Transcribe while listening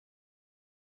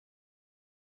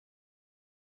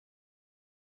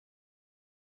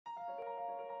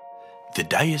The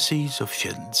Diocese of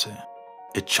Siedlce,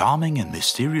 a charming and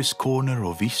mysterious corner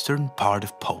of eastern part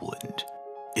of Poland.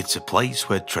 It's a place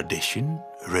where tradition,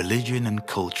 religion and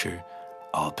culture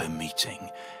are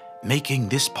meeting, making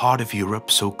this part of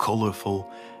Europe so colorful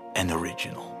and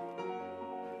original.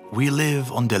 We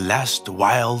live on the last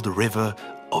wild river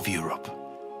of Europe,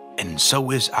 and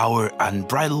so is our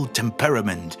unbridled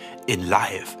temperament in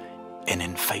life and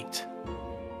in faith.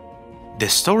 The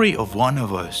story of one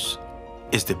of us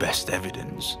is the best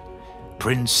evidence.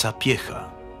 Prince Sapiecha,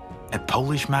 a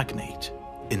Polish magnate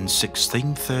in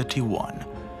 1631,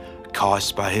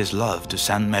 caused by his love to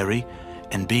Saint Mary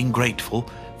and being grateful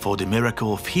for the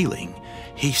miracle of healing,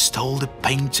 he stole the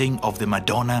painting of the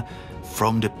Madonna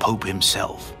from the Pope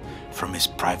himself, from his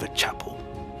private chapel.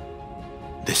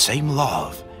 The same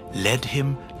love led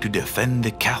him to defend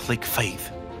the Catholic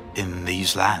faith in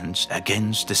these lands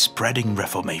against the spreading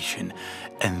Reformation,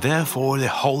 and therefore the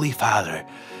Holy Father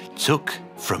took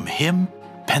from him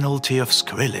penalty of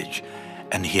sacrilege,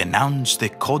 and he announced the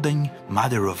Kodań,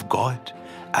 Mother of God,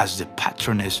 as the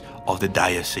patroness of the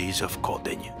Diocese of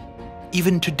Kodań.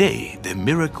 Even today, the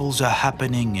miracles are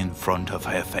happening in front of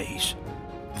her face.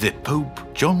 The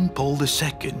Pope John Paul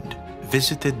II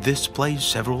visited this place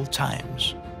several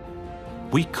times.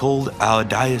 We called our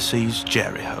diocese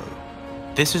Jericho.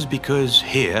 This is because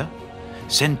here,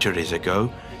 centuries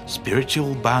ago,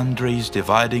 spiritual boundaries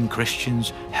dividing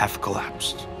Christians have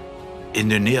collapsed. In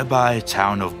the nearby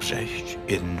town of Brześć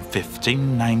in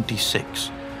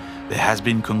 1596, there has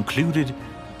been concluded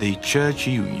the church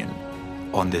union,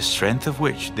 on the strength of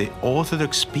which the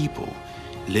Orthodox people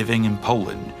living in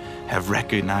Poland have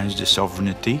recognized the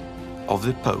sovereignty of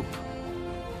the Pope.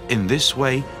 In this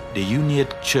way, the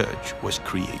Uniate Church was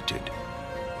created.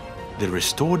 The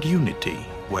restored unity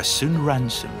was soon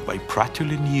ransomed by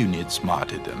Praetorian Uniate's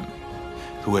martyrdom,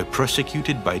 who were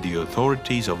persecuted by the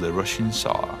authorities of the Russian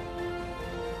Tsar.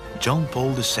 John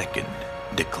Paul II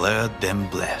declared them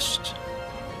blessed.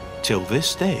 Till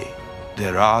this day,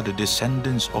 there are the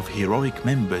descendants of heroic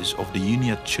members of the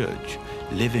Uniate Church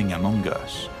living among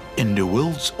us, in the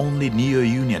world's only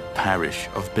neo-Uniate parish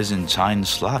of Byzantine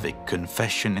Slavic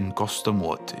confession in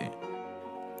Kostomoty.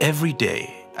 Every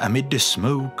day, amid the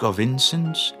smoke of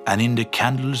incense and in the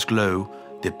candles' glow,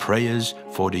 the prayers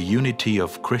for the unity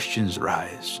of Christians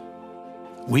rise.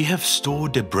 We have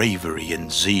stored the bravery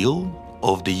and zeal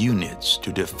of the Uniates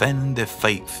to defend the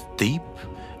faith deep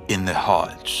in their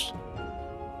hearts.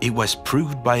 It was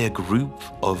proved by a group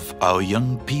of our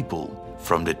young people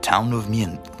from the town of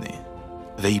Miętny.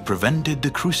 They prevented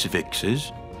the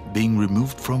crucifixes being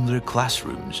removed from their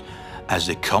classrooms as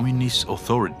the communist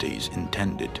authorities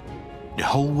intended. The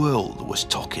whole world was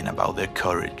talking about their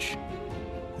courage.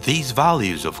 These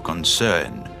values of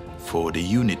concern for the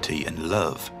unity and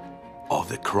love of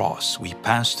the cross we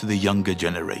pass to the younger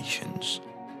generations.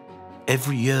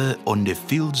 Every year on the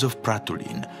fields of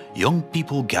Praetorian, young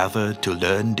people gather to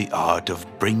learn the art of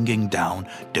bringing down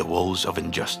the walls of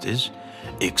injustice,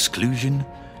 exclusion,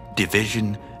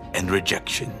 division and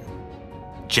rejection.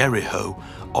 Jericho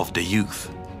of the youth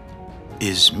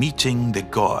is meeting the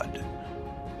God,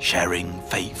 sharing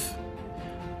faith,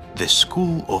 the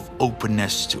school of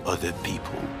openness to other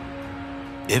people.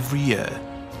 Every year,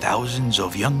 thousands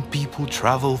of young people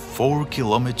travel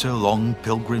 4-kilometer-long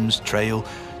pilgrim's trail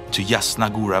to Jasna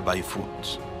Góra by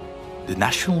foot. The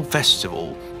national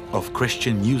festival of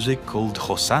Christian music called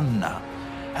Hosanna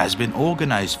has been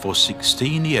organized for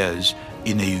 16 years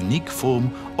in a unique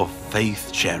form of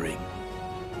faith sharing.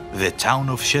 The town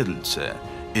of Siedlce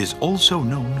is also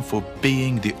known for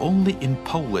being the only in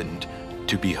Poland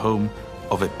to be home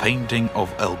of a painting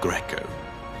of El Greco.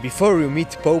 Before you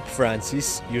meet Pope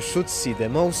Francis, you should see the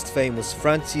most famous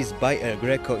Francis by El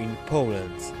Greco in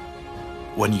Poland.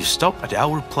 When you stop at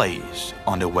our place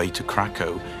on the way to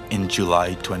Krakow in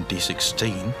July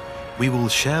 2016, we will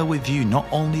share with you not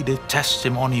only the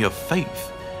testimony of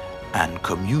faith and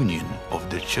communion of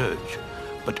the Church,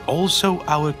 but also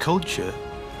our culture,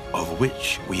 of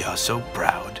which we are so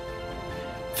proud.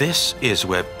 This is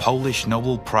where Polish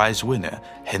Nobel Prize winner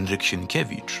Henryk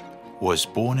Sienkiewicz was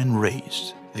born and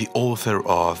raised, the author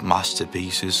of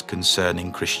masterpieces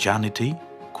concerning Christianity,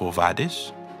 Quo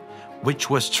Vadis, which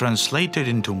was translated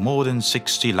into more than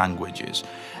 60 languages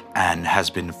and has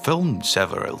been filmed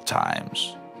several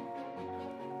times.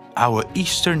 Our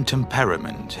Eastern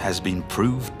temperament has been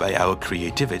proved by our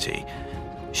creativity.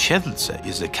 Siedlce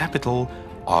is the capital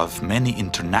of many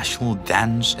international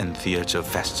dance and theater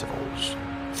festivals.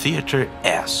 Theater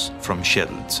S from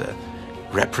Siedlce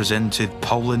represented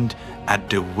Poland at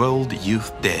the World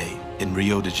Youth Day in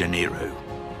Rio de Janeiro.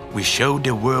 We showed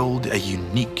the world a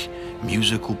unique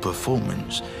musical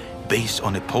performance based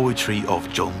on the poetry of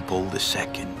John Paul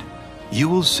II. You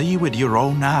will see with your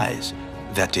own eyes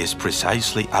that is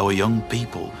precisely our young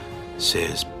people,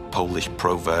 says Polish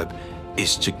proverb,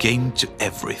 is to gain to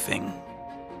everything.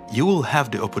 You will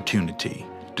have the opportunity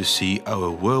to see our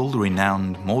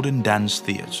world-renowned modern dance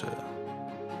theatre.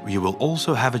 You will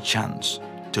also have a chance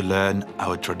to learn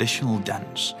our traditional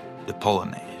dance, the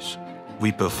Polonaise.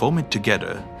 We perform it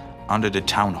together under the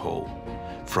town hall,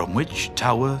 from which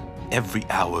tower every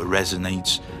hour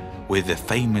resonates with the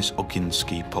famous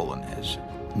Ogiński Polonaise.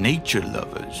 Nature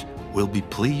lovers will be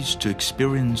pleased to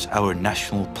experience our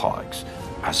national parks,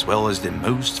 as well as the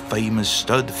most famous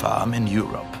stud farm in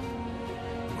Europe.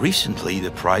 Recently,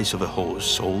 the price of a horse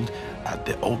sold at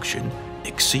the auction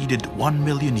exceeded 1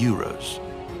 million euros.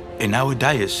 In our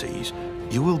diocese,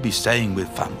 you will be staying with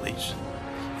families,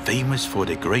 famous for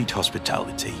their great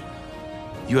hospitality.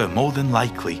 You are more than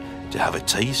likely to have a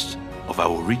taste of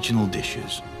our regional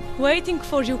dishes. Waiting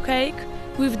for your cake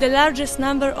with the largest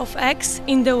number of eggs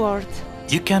in the world.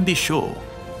 You can be sure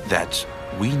that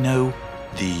we know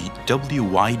the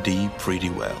VID pretty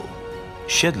well.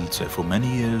 Siedlce for many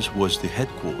years was the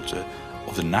headquarters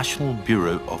of the National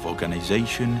Bureau of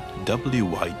Organization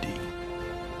VID.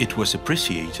 It was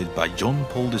appreciated by John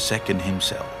Paul II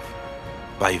himself.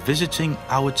 By visiting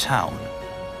our town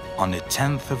on the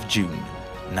 10th of June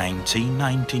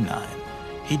 1999,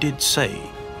 he did say,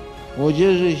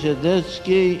 Młodzieży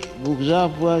siedleckiej Bóg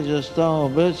zapłać za stałą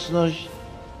obecność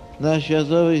na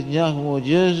Światowych Dniach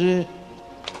Młodzieży.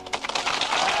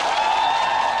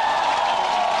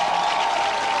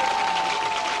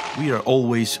 We are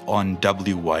always on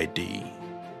WYD.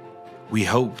 We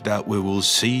hope that we will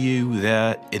see you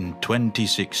there in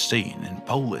 2016 in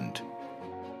Poland.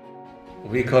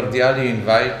 We cordially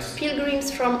invite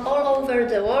pilgrims from all over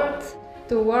the world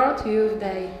to World Youth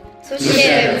Day.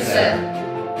 Diecézach.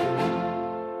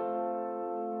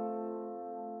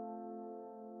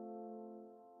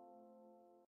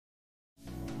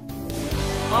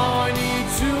 I need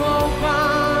to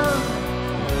open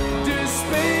the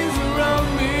space around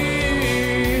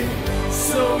me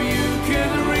so you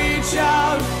can reach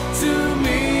out to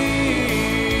me.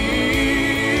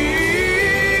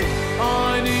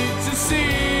 I need to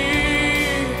see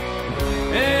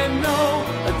and know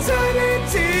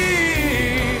eternity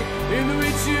in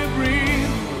which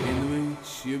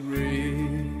you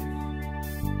breathe,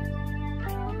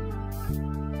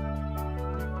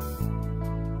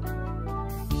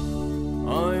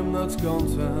 I'm not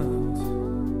content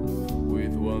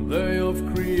with one day of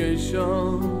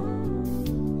creation.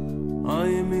 I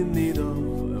am in need of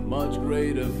a much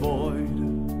greater void.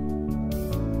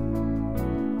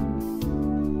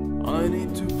 I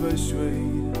need to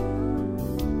persuade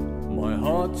my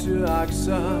heart to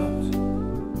accept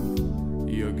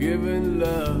your given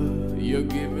love, your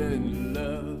given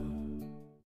love.